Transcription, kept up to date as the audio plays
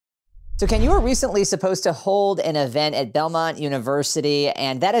So Ken, you were recently supposed to hold an event at Belmont University,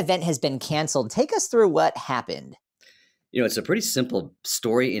 and that event has been canceled. Take us through what happened. You know, it's a pretty simple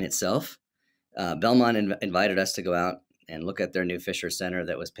story in itself. Belmont invited us to go out and look at their new Fisher Center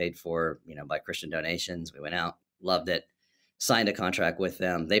that was paid for, by Christian donations. We went out, loved it, signed a contract with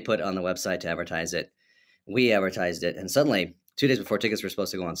them. They put it on the website to advertise it. We advertised it. And suddenly, 2 days before tickets were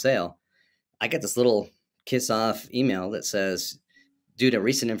supposed to go on sale, I get this little kiss-off email that says, due to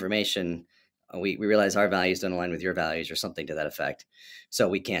recent information, we realize our values don't align with your values or something to that effect. So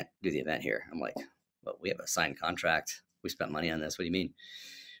we can't do the event here. I'm like, well, we have a signed contract. We spent money on this. What do you mean?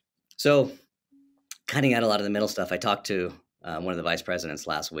 So cutting out a lot of the middle stuff, I talked to one of the vice presidents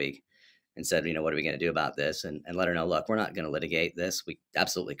last week and said, what are we going to do about this? And let her know, look, we're not going to litigate this. We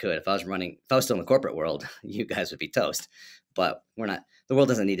absolutely could. If I was still in the corporate world, you guys would be toast. But we're not. The world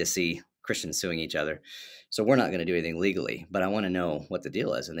doesn't need to see Christians suing each other. So we're not going to do anything legally, but I want to know what the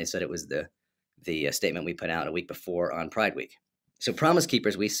deal is. And they said it was the statement we put out a week before on Pride Week. So Promise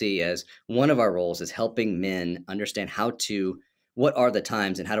Keepers we see as one of our roles is helping men understand what are the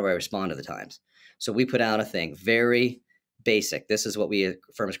times and how do I respond to the times. So we put out a thing, very basic. This is what we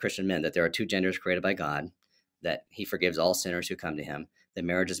affirm as Christian men, that there are two genders created by God, that he forgives all sinners who come to him, that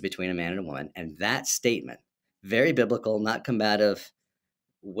marriage is between a man and a woman. And that statement, very biblical, not combative,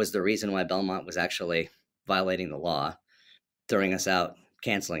 was the reason why Belmont was actually violating the law, throwing us out,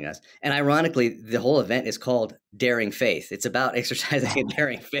 canceling us. And ironically, the whole event is called Daring Faith. It's about exercising a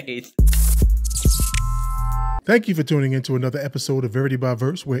daring faith. Thank you for tuning in to another episode of Verity by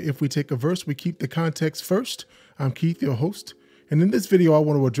Verse, where if we take a verse, we keep the context first. I'm Keith, your host. And in this video, I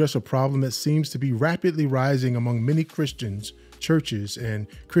want to address a problem that seems to be rapidly rising among many Christians, churches, and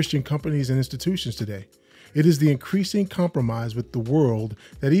Christian companies and institutions today. It is the increasing compromise with the world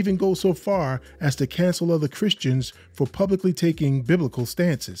that even goes so far as to cancel other Christians for publicly taking biblical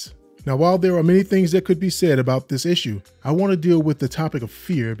stances. Now, while there are many things that could be said about this issue, I want to deal with the topic of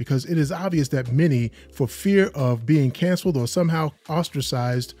fear because it is obvious that many, for fear of being canceled or somehow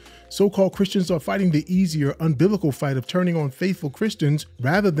ostracized, so-called Christians are fighting the easier, unbiblical fight of turning on faithful Christians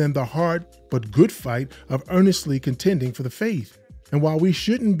rather than the hard but good fight of earnestly contending for the faith. And while we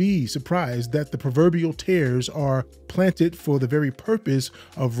shouldn't be surprised that the proverbial tares are planted for the very purpose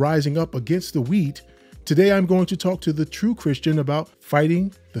of rising up against the wheat, today I'm going to talk to the true Christian about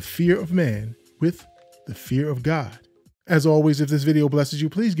fighting the fear of man with the fear of God. As always, if this video blesses you,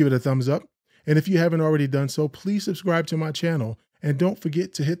 please give it a thumbs up. And if you haven't already done so, please subscribe to my channel and don't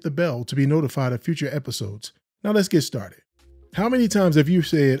forget to hit the bell to be notified of future episodes. Now let's get started. How many times have you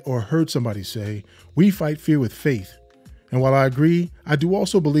said or heard somebody say, "We fight fear with faith"? And while I agree, I do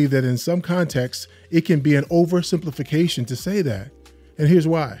also believe that in some contexts, it can be an oversimplification to say that. And here's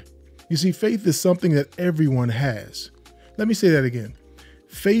why. You see, faith is something that everyone has. Let me say that again.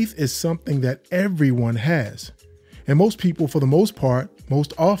 Faith is something that everyone has. And most people, for the most part,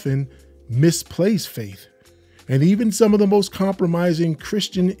 most often, misplace faith. And even some of the most compromising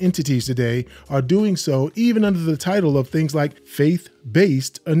Christian entities today are doing so even under the title of things like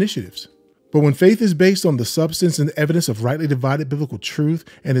faith-based initiatives. But when faith is based on the substance and evidence of rightly divided biblical truth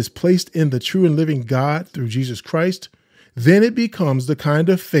and is placed in the true and living God through Jesus Christ, then it becomes the kind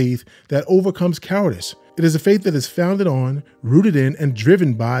of faith that overcomes cowardice. It is a faith that is founded on, rooted in, and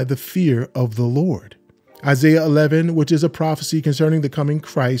driven by the fear of the Lord. Isaiah 11, which is a prophecy concerning the coming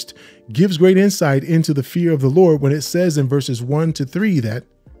Christ, gives great insight into the fear of the Lord when it says in verses 1-3 that,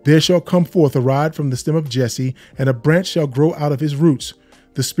 "There shall come forth a rod from the stem of Jesse, and a branch shall grow out of his roots.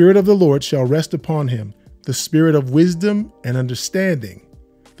 The Spirit of the Lord shall rest upon him, the Spirit of wisdom and understanding,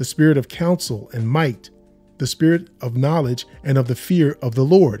 the Spirit of counsel and might, the Spirit of knowledge and of the fear of the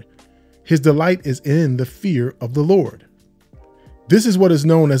Lord. His delight is in the fear of the Lord." This is what is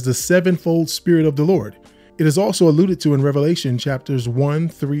known as the sevenfold Spirit of the Lord. It is also alluded to in Revelation chapters 1,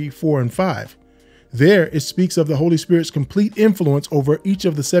 3, 4, and 5. There, it speaks of the Holy Spirit's complete influence over each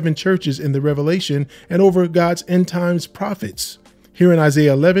of the 7 churches in the Revelation and over God's end times prophets. Here in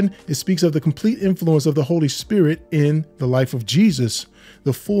Isaiah 11, it speaks of the complete influence of the Holy Spirit in the life of Jesus,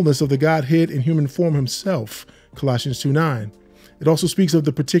 the fullness of the Godhead in human form himself, Colossians 2:9. It also speaks of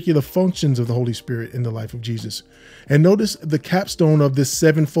the particular functions of the Holy Spirit in the life of Jesus. And notice the capstone of this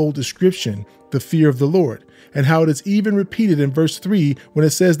sevenfold description, the fear of the Lord, and how it is even repeated in verse 3 when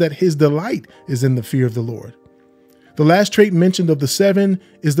it says that his delight is in the fear of the Lord. The last trait mentioned of the 7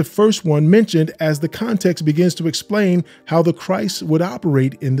 is the first one mentioned as the context begins to explain how the Christ would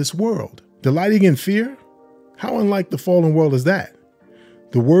operate in this world. Delighting in fear? How unlike the fallen world is that?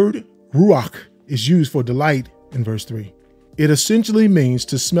 The word ruach is used for delight in verse 3. It essentially means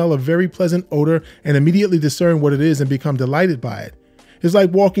to smell a very pleasant odor and immediately discern what it is and become delighted by it. It's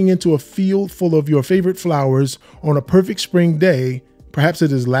like walking into a field full of your favorite flowers on a perfect spring day. Perhaps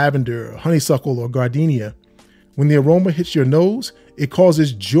it is lavender, honeysuckle, or gardenia. When the aroma hits your nose, it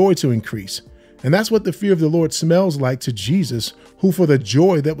causes joy to increase. And that's what the fear of the Lord smells like to Jesus, who for the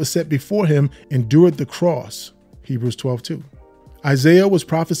joy that was set before him endured the cross. Hebrews 12:2. Isaiah was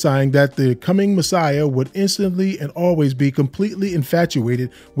prophesying that the coming Messiah would instantly and always be completely infatuated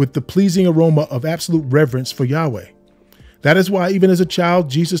with the pleasing aroma of absolute reverence for Yahweh. That is why even as a child,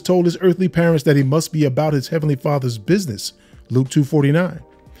 Jesus told his earthly parents that he must be about his heavenly Father's business, Luke 2:49.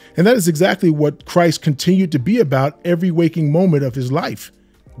 And that is exactly what Christ continued to be about every waking moment of his life.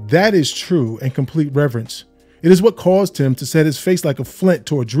 That is true and complete reverence. It is what caused him to set his face like a flint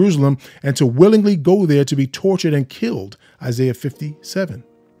toward Jerusalem and to willingly go there to be tortured and killed, Isaiah 57.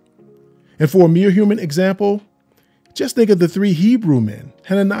 And for a mere human example, just think of the three Hebrew men,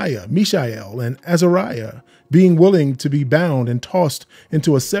 Hananiah, Mishael, and Azariah, being willing to be bound and tossed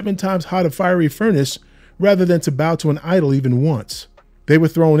into a 7 times hotter fiery furnace rather than to bow to an idol even once. They were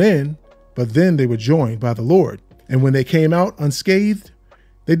thrown in, but then they were joined by the Lord. And when they came out unscathed,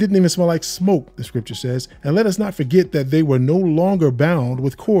 they didn't even smell like smoke, the scripture says. And let us not forget that they were no longer bound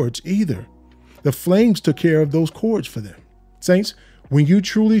with cords either. The flames took care of those cords for them. Saints, when you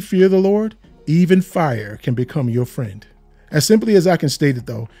truly fear the Lord, even fire can become your friend. As simply as I can state it,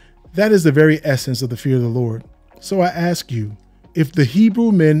 though, that is the very essence of the fear of the Lord. So I ask you, if the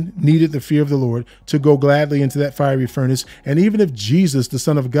Hebrew men needed the fear of the Lord to go gladly into that fiery furnace, and even if Jesus, the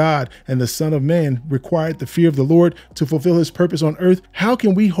Son of God and the Son of Man, required the fear of the Lord to fulfill his purpose on earth, how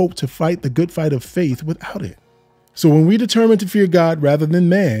can we hope to fight the good fight of faith without it? So when we determine to fear God rather than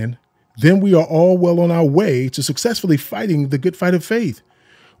man, then we are all well on our way to successfully fighting the good fight of faith.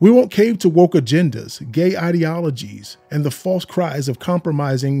 We won't cave to woke agendas, gay ideologies, and the false cries of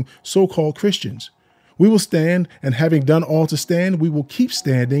compromising so-called Christians. We will stand, and having done all to stand, we will keep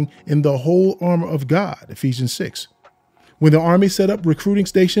standing in the whole armor of God, Ephesians 6. When the Army set up recruiting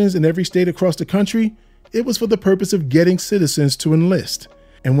stations in every state across the country, it was for the purpose of getting citizens to enlist.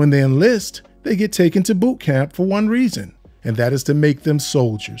 And when they enlist, they get taken to boot camp for one reason, and that is to make them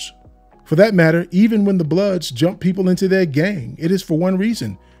soldiers. For that matter, even when the Bloods jump people into their gang, it is for one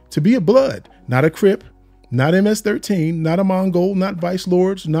reason, to be a Blood, not a Crip, not MS-13, not a Mongol, not Vice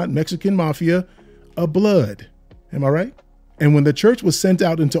Lords, not Mexican Mafia, a Blood. Am I right? And when the church was sent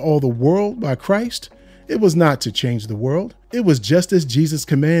out into all the world by Christ, it was not to change the world. It was just as Jesus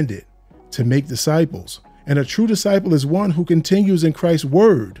commanded, to make disciples. And a true disciple is one who continues in Christ's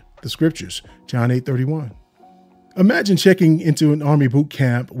word, the scriptures, John 8:31. Imagine checking into an Army boot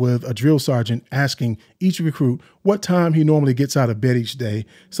camp with a drill sergeant asking each recruit what time he normally gets out of bed each day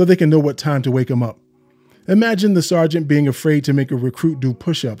so they can know what time to wake him up. Imagine the sergeant being afraid to make a recruit do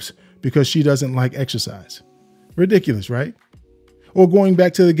push-ups because she doesn't like exercise. Ridiculous, right? Or going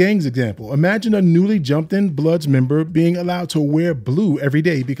back to the gangs example, imagine a newly jumped in Bloods member being allowed to wear blue every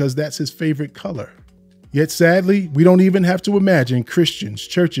day because that's his favorite color. Yet sadly, we don't even have to imagine Christians,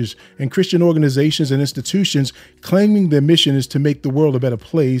 churches, and Christian organizations and institutions claiming their mission is to make the world a better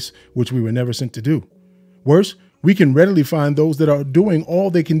place, which we were never sent to do. Worse, we can readily find those that are doing all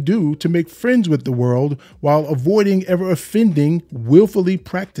they can do to make friends with the world while avoiding ever offending, willfully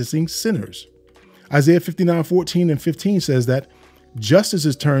practicing sinners. Isaiah 59:14 and 15 says that justice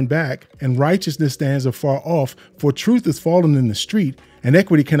is turned back and righteousness stands afar off, for truth is fallen in the street and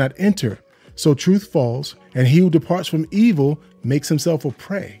equity cannot enter. So truth falls, and he who departs from evil makes himself a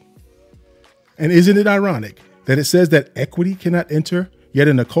prey. And isn't it ironic that it says that equity cannot enter? Yet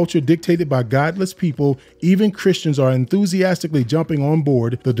in a culture dictated by godless people, even Christians are enthusiastically jumping on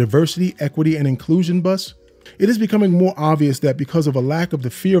board the diversity, equity, and inclusion bus. It is becoming more obvious that because of a lack of the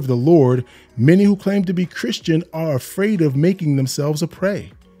fear of the Lord, many who claim to be Christian are afraid of making themselves a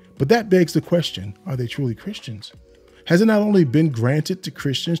prey. But that begs the question, are they truly Christians? Has it not only been granted to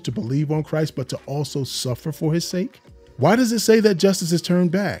Christians to believe on Christ, but to also suffer for his sake? Why does it say that justice is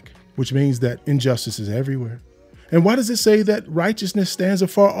turned back, which means that injustice is everywhere? And why does it say that righteousness stands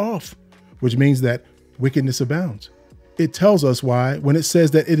afar off, which means that wickedness abounds? It tells us why when it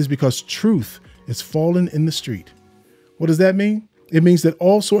says that it is because truth is fallen in the street. What does that mean? It means that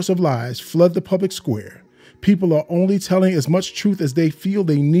all sorts of lies flood the public square. People are only telling as much truth as they feel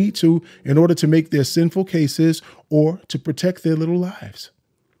they need to in order to make their sinful cases or to protect their little lives.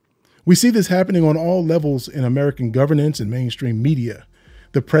 We see this happening on all levels in American governance and mainstream media.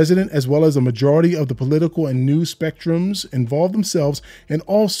 The president, as well as a majority of the political and news spectrums, involve themselves in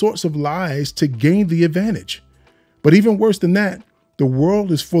all sorts of lies to gain the advantage. But even worse than that, the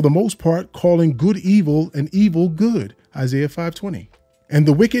world is for the most part calling good evil and evil good, Isaiah 5:20. And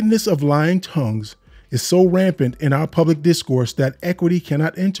the wickedness of lying tongues is so rampant in our public discourse that equity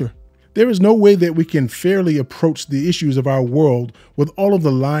cannot enter. There is no way that we can fairly approach the issues of our world with all of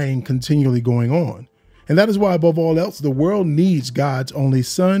the lying continually going on. And that is why, above all else, the world needs God's only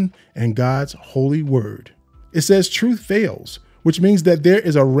Son and God's holy word. It says truth fails, which means that there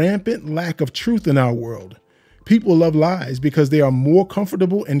is a rampant lack of truth in our world. People love lies because they are more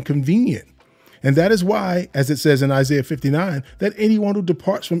comfortable and convenient. And that is why, as it says in Isaiah 59, that anyone who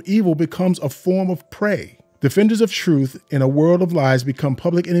departs from evil becomes a form of prey. Defenders of truth in a world of lies become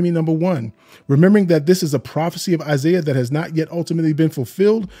public enemy number one. Remembering that this is a prophecy of Isaiah that has not yet ultimately been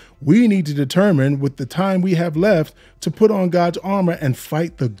fulfilled, we need to determine with the time we have left to put on God's armor and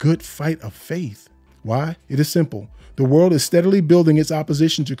fight the good fight of faith. Why? It is simple. The world is steadily building its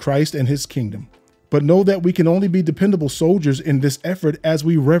opposition to Christ and his kingdom. But know that we can only be dependable soldiers in this effort as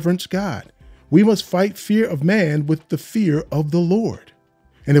we reverence God. We must fight fear of man with the fear of the Lord.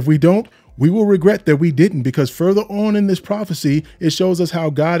 And if we don't, we will regret that we didn't, because further on in this prophecy, it shows us how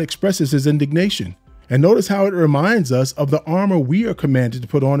God expresses his indignation. And notice how it reminds us of the armor we are commanded to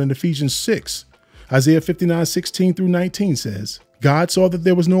put on in Ephesians 6. Isaiah 59:16 through 19 says, God saw that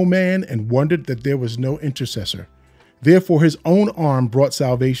there was no man and wondered that there was no intercessor. Therefore, his own arm brought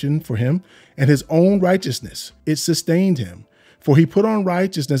salvation for him, and his own righteousness, it sustained him. For he put on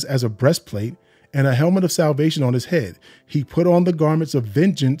righteousness as a breastplate, and a helmet of salvation on his head. He put on the garments of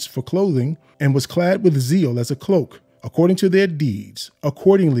vengeance for clothing, and was clad with zeal as a cloak. According to their deeds,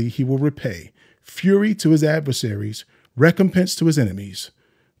 accordingly he will repay. Fury to his adversaries, recompense to his enemies.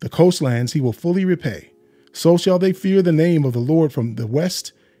 The coastlands he will fully repay. So shall they fear the name of the Lord from the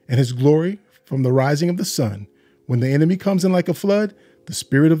west, and his glory from the rising of the sun. When the enemy comes in like a flood, the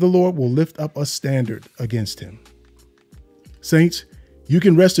Spirit of the Lord will lift up a standard against him. Saints, you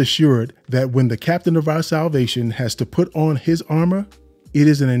can rest assured that when the captain of our salvation has to put on his armor, it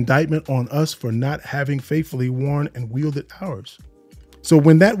is an indictment on us for not having faithfully worn and wielded ours. So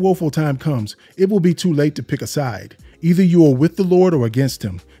when that woeful time comes, it will be too late to pick a side. Either you are with the Lord or against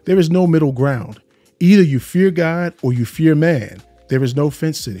him. There is no middle ground. Either you fear God or you fear man. There is no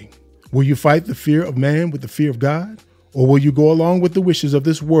fence sitting. Will you fight the fear of man with the fear of God? Or will you go along with the wishes of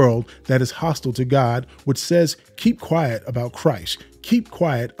this world that is hostile to God, which says, keep quiet about Christ. Keep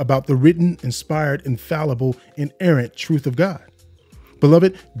quiet about the written, inspired, infallible, inerrant truth of God.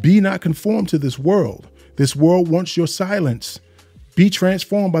 Beloved, be not conformed to this world. This world wants your silence. Be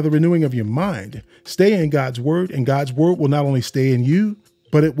transformed by the renewing of your mind. Stay in God's word, and God's word will not only stay in you,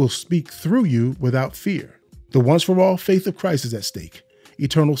 but it will speak through you without fear. The once for all faith of Christ is at stake.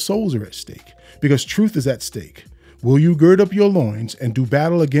 Eternal souls are at stake because truth is at stake. Will you gird up your loins and do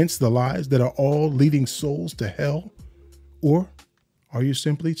battle against the lies that are all leading souls to hell? Or are you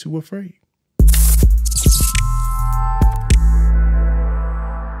simply too afraid?